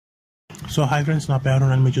So hi friends, నా పేరు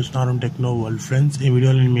Arun. మీరు చూస్తున్నారు టెక్నో వరల్డ్. ఫ్రెండ్స్, ఈ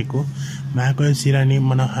వీడియోలో నేను మీకు macOS సీరాని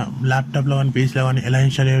మన ల్యాప్టాప్లో కానీ పీసీలో కానీ ఎలా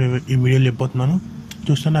ఇన్స్టాల్ చేయాలో ఈ వీడియోలో చెప్పబోతున్నాను.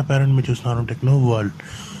 చూస్తున్న నా పేరు మీరు చూస్తున్నారు టెక్నో వరల్డ్.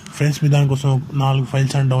 ఫ్రెండ్స్, మీ దానికోసం 4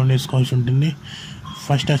 ఫైల్స్ అని డౌన్లోడ్ చేసుకోవాల్సి ఉంటుంది.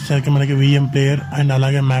 ఫస్ట్ వచ్చేసరికి మనకి VM ప్లేయర్ అండ్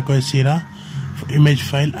అలాగే macOS సీరా ఇమేజ్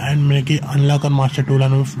ఫైల్ అండ్ మనకి అన్లాక్ అండ్ మాస్టర్ టూల్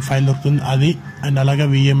అనే ఫైల్ దొరుకుతుంది, అది అండ్ అలాగే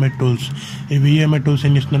VMware టూల్స్. ఈ VMware టూల్స్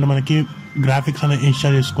ఏం చేస్తుందంటే మనకి గ్రాఫిక్స్ అనేది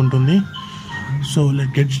ఇన్స్టాల్ చేసుకుంటుంది. So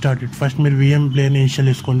let get started. First మీరు VM ప్లేయర్ని ఇన్స్టాల్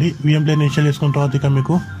చేసుకోండి. VM ప్లేయర్ని ఇన్స్టాల్ చేసుకున్న తర్వాత ఇక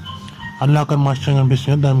మీకు అన్లాక్ అండ్ మాస్టర్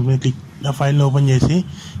కనిపిస్తుంది, దాని మీద క్లిక్ ఆ ఫైల్ని ఓపెన్ చేసి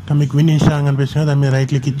ఇక మీకు విన్ ఇన్స్టాల్ కనిపిస్తుంది, దాని మీద రైట్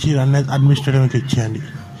క్లిక్ ఇచ్చి రన్ యాజ్ అడ్మినిస్ట్రేటర్ క్లిక్ చేయండి.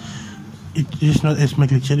 చేసిన ఎస్ మీద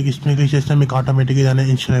క్లిక్ చేయండి. ఎస్ మీద క్లిక్ చేస్తే మీకు ఆటోమేటిక్గా ఇది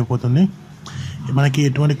అనేది ఇన్స్టాల్ అయిపోతుంది. మనకి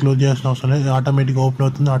ఎటువంటి క్లోజ్ చేయాల్సిన అవసరం లేదు, ఆటోమేటిక్గా ఓపెన్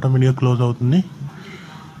అవుతుంది, ఆటోమేటిక్గా క్లోజ్ అవుతుంది.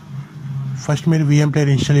 ఫస్ట్ మీరు VM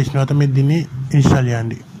ప్లేయర్ ఇన్స్టాల్ చేసిన తర్వాత మీరు దీన్ని ఇన్స్టాల్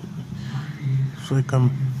చేయండి. సో ఇక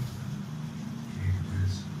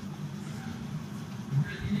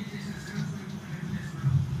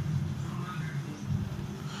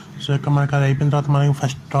మనకి అది అయిపోయిన తర్వాత మనకి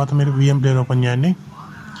తర్వాత మీరు VM ప్లేయర్ ఓపెన్ చేయండి.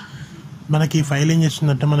 మనకి ఈ ఫైల్ ఏం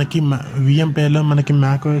చేస్తుందంటే మనకి VM ప్లేయర్లో మనకి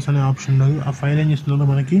macOS అనే ఆప్షన్ ఉండదు. ఆ ఫైల్ ఏం చేస్తుందంటే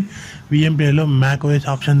మనకి VM ప్లేయర్లో macOS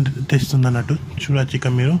ఆప్షన్ తెస్తుంది అన్నట్టు చూడొచ్చు. ఇక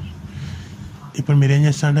మీరు ఇప్పుడు మీరు ఏం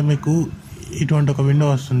చేస్తారంటే మీకు ఇటువంటి ఒక విండో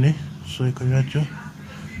వస్తుంది. సో ఇక్కడ చూడొచ్చు.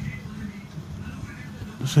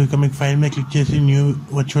 సో ఇక మీకు ఫైల్ మీద క్లిక్ చేసి న్యూ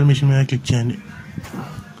వర్చువల్ మిషన్ మీద క్లిక్ చేయండి.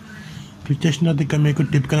 క్లిక్ చేసిన తర్వాత ఇక్కడ మీకు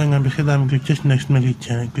టిపికల్ అని కనిపిస్తే దాన్ని క్లిక్ చేసి నెక్స్ట్ మీద క్లిక్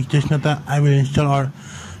చేయండి. క్లిక్ చేసిన తర్వాత I will install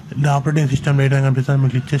the operating system data అని కనిపిస్తే దాన్ని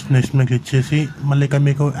క్లిక్ చేసి నెక్స్ట్ మీద క్లిక్ చేసి మళ్ళీ ఇక్కడ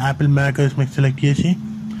మీకు యాపిల్ macOS మీకు సెలెక్ట్ చేసి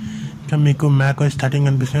ఇక మీకు macOS స్టార్టింగ్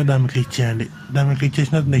కనిపిస్తుంది, దాన్ని క్లిక్ చేయండి. దాన్ని క్లిక్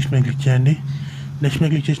చేసిన తర్వాత నెక్స్ట్ మీద క్లిక్ చేయండి. నెక్స్ట్ మీద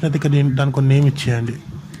క్లిక్ చేసిన తర్వాత ఇక్కడ దానికి నేమ్ ఇచ్చేయండి.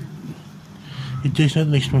 ఇచ్చేసిన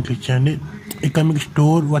నెక్స్ట్ మీద క్లిక్ చేయండి. ఇక్కడ మీకు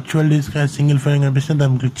store virtual disc single file కనిపిస్తుంది,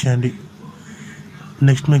 దాన్ని క్లిక్ చేయండి.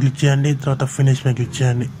 నెక్స్ట్ మీద క్లిక్ చేయండి. తర్వాత ఫినిష్ మీద క్లిక్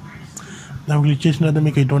చేయండి. దాన్ని క్లిక్ చేసిన తర్వాత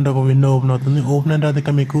మీకు ఇటువంటి ఒక విండో ఓపెన్ అవుతుంది. ఓపెన్ అయిన తర్వాత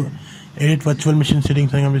ఇక మీకు ఎడిట్ వర్చువల్ మిషన్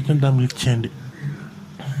సెట్టింగ్స్ అని కనిపిస్తుంది, దాన్ని క్లిక్ చేయండి.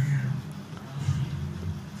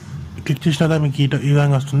 క్లిక్ చేసిన తర్వాత మీకు ఈ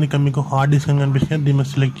విధంగా వస్తుంది. ఇక మీకు హార్డ్ డిస్క్ అని కనిపిస్తుంది, దీన్ని మీద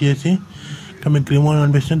సెలెక్ట్ చేసి ఇక మీకు రిమోట్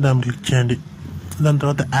కనిపిస్తుంది, దాన్ని క్లిక్ చేయండి. దాని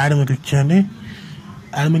తర్వాత యాడ్ మీద క్లిక్ చేయండి.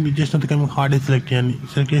 యాడ్ మీద క్లిక్ చేసిన తర్వాత మీకు హార్డ్ డిస్క్ సెలెక్ట్ చేయండి.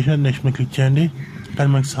 సెలెక్ట్ చేసిన నెక్స్ట్ మీద క్లిక్ చేయండి. కానీ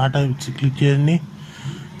మీకు స్టార్ట్ క్లిక్ చేయండి.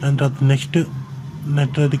 దాని తర్వాత నెక్స్ట్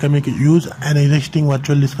ఇక మీకు use and existing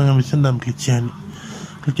virtual disc అని కనిపిస్తుంది, దాన్ని క్లిక్ చేయండి.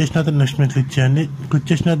 క్లిక్ చేసిన తర్వాత నెక్స్ట్ మీద క్లిక్ చేయండి. క్లిక్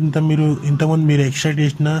చేసిన తర్వాత మీరు ఇంతకుముందు మీరు ఎక్స్ట్రాక్ట్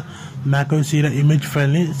చేసిన macOS సీరా ఇమేజ్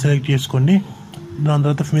ఫైల్ని సెలెక్ట్ చేసుకోండి. దాని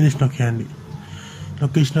తర్వాత ఫినిష్ నొక్కేయండి.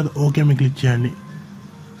 నొక్కేసిన తర్వాత ఓకే మీద క్లిక్ చేయండి.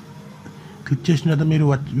 క్లిక్ చేసిన తర్వాత మీరు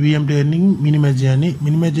VM ప్లేయర్ని మినిమైజ్ చేయండి.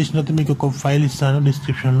 మినిమైజ్ చేసిన తర్వాత మీకు ఒక ఫైల్ ఇస్తాను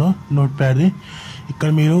డిస్క్రిప్షన్లో, నోట్ ప్యాడ్ది.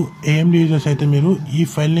 ఇక్కడ మీరు AMD యూజర్స్ అయితే మీరు ఈ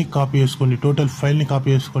ఫైల్ని కాపీ చేసుకోండి, టోటల్ ఫైల్ని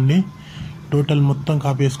కాపీ చేసుకోండి, టోటల్ మొత్తం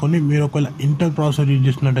కాపీ చేసుకోండి. మీరు ఒకవేళ ఇంటెల్ ప్రాసెసర్ యూజ్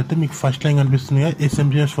చేస్తున్నట్టయితే మీకు ఫస్ట్ లైన్ కనిపిస్తుంది కదా,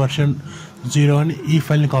 smc.version 0 అని ఈ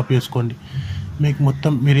ఫైల్ని కాపీ చేసుకోండి. మీకు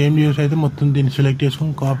మొత్తం మీరు ఏం యూజ్ అయితే మొత్తం దీన్ని సెలెక్ట్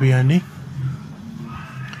చేసుకొని కాపీ చేయండి.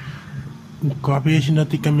 కాపీ చేసిన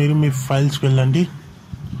తర్వాత ఇక మీరు మీ ఫైల్స్కి వెళ్ళండి.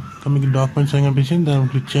 ఇక మీకు డాక్యుమెంట్స్ అని కనిపిస్తుంది,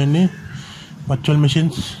 దాన్ని క్లిక్ చేయండి. వర్చువల్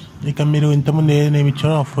మిషన్స్ ఇక మీరు ఇంతకుముందు ఏ నేమ్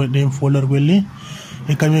ఇచ్చారో ఆ నేమ్ ఫోల్డర్కి వెళ్ళి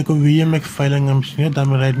ఇక్కడ మీకు VMX ఫైల్ అని కనిపిస్తుంది,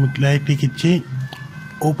 దాని రైట్ క్లిక్ ఇచ్చి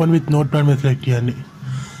ఓపెన్ విత్ నోట్ ప్యాడ్ మీద సెలెక్ట్ చేయండి.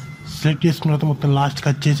 సెలెక్ట్ చేసుకున్న తర్వాత మొత్తం లాస్ట్కి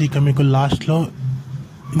వచ్చేసి ఇక మీకు లాస్ట్లో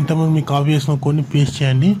ఇంతకుముందు మీకు కాపీ చేసుకున్న కొన్ని పేస్ట్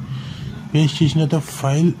చేయండి. పేస్ట్ చేసిన తర్వాత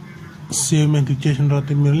ఫైల్ సేవ్ మీద క్లిక్ చేసిన తర్వాత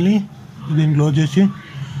మిమ్మల్ని దీన్ని క్లోజ్ చేసి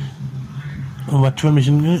వర్చువల్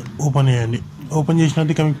మిషన్ని ఓపెన్ చేయండి. ఓపెన్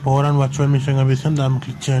చేసినట్టు ఇక మీకు పవర్ ఆన్ వర్చువల్ మిషన్ కనిపిస్తుంది, దాన్ని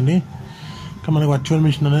క్లిక్ చేయండి. ఇక మనకి వర్చువల్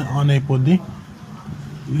మిషన్ అనేది ఆన్ అయిపోద్ది.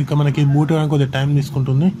 ఇక మనకి బూట్ అవ్వడానికి కొద్దిగా టైం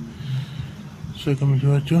తీసుకుంటుంది. సో ఇక మీకు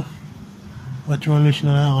చూడవచ్చు వర్చువల్ మిషన్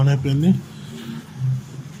అనేది ఆన్ అయిపోయింది.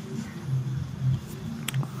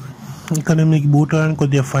 ఇక్కడ మీకు బూట్ అవ్వడానికి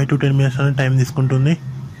కొద్దిగా 5 to 10 minutes అనేది టైం తీసుకుంటుంది.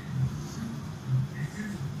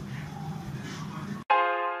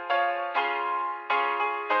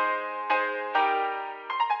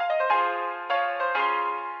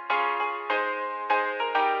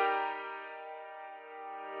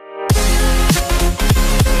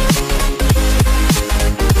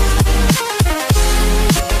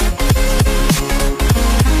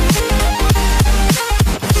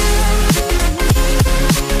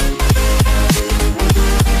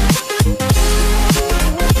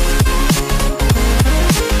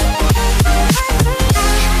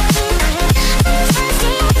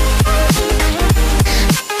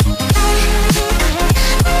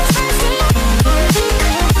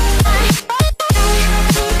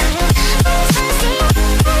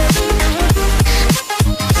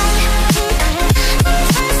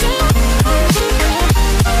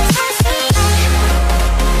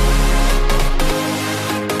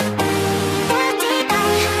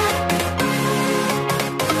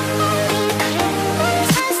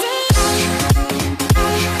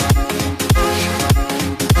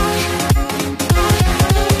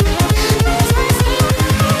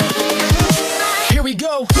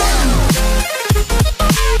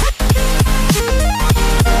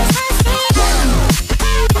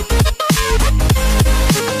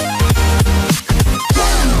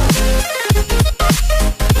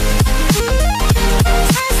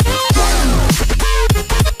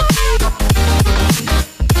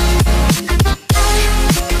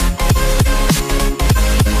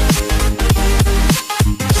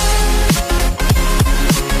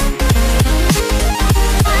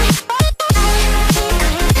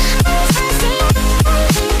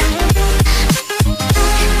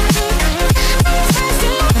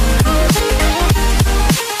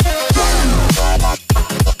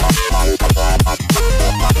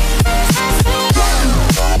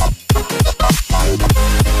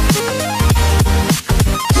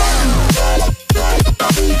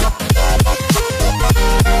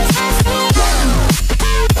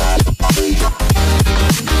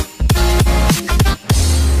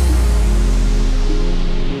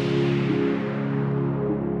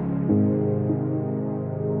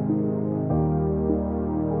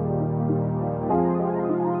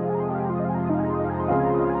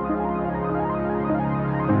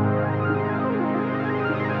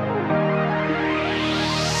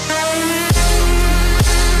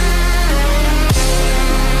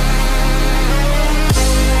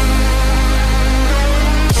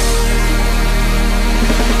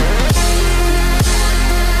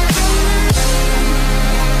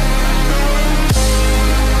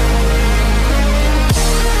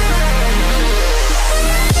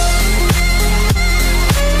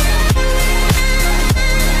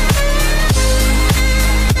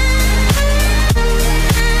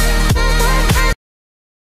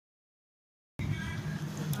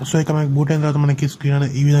 సో ఇక మనకి బూట్ అయిన తర్వాత మనకి స్క్రీన్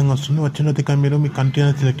అనేది ఈ విధంగా వస్తుంది. వచ్చిన తర్వాత ఇక మీరు మీ కంట్రీ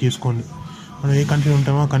అనేది సెలెక్ట్ చేసుకోండి. మనం ఏ కంట్రీ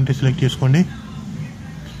ఉంటామో ఆ కంట్రీ సెలెక్ట్ చేసుకోండి.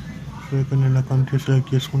 సో ఇక్కడ నేను కంట్రీ సెలెక్ట్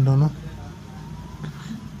చేసుకుంటాను.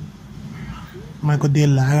 మనకు కొద్దిగా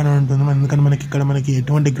ల్యాగ్ అని ఉంటుంది, ఎందుకంటే మనకి ఇక్కడ మనకి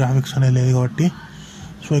ఎటువంటి గ్రాఫిక్స్ అనేది లేదు కాబట్టి.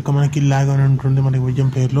 సో ఇక్కడ మనకి ల్యాగ్ అని ఉంటుంది మనకి విజయం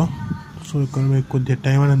ప్లేయర్లో. సో ఇక్కడ మీకు కొద్దిగా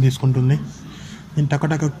టైం అనేది తీసుకుంటుంది. నేను టక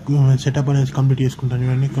సెటప్ అనేది కంప్లీట్ చేసుకుంటాను.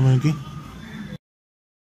 ఇవన్నీ ఇక్కడ మనకి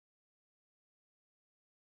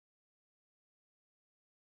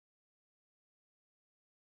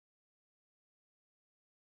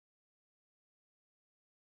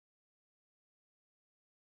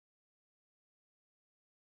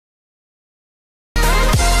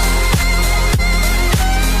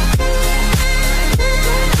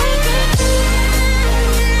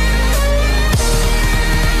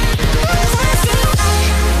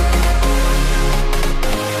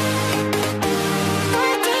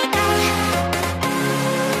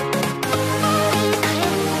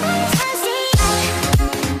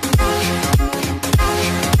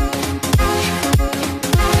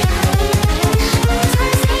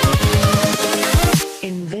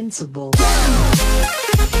invincible.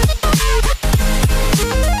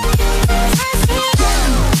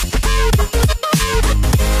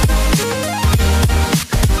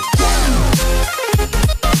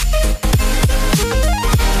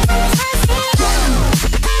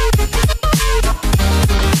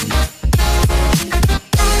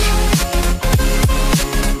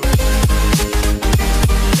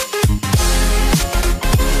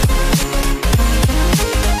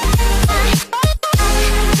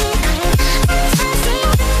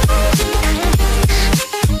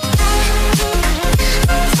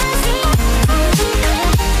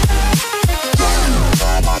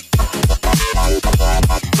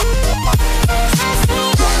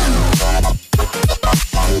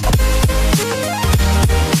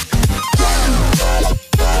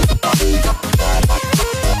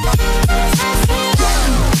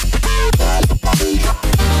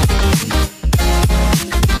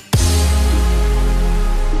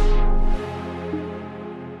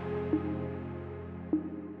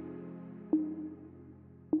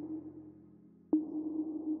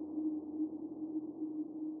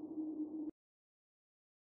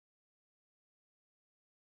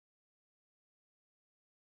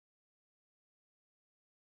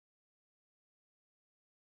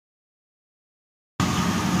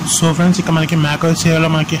 సో ఫ్రెండ్స్ ఇక మనకి macOS లో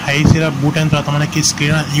మనకి హై సీరా బూట్ అయిన తర్వాత మనకి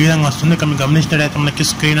స్క్రీన్ ఈ విధంగా వస్తుంది. ఇక మీరు గమనించినట్టయితే మనకి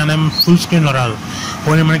స్క్రీన్ అనేది ఫుల్ స్క్రీన్లో రాదు,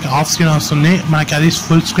 ఓన్లీ మనకి ఆఫ్ స్క్రీన్ వస్తుంది. మనకి అది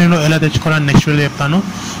ఫుల్ స్క్రీన్లో ఎలా తెచ్చుకోవాలని నెక్స్ట్ వీడియో చెప్తాను.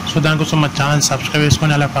 సో దానికోసం మా ఛానల్ సబ్స్క్రైబ్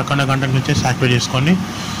చేసుకొని అలా పక్కన గంట నుంచి యాక్టివేట్ చేసుకోండి.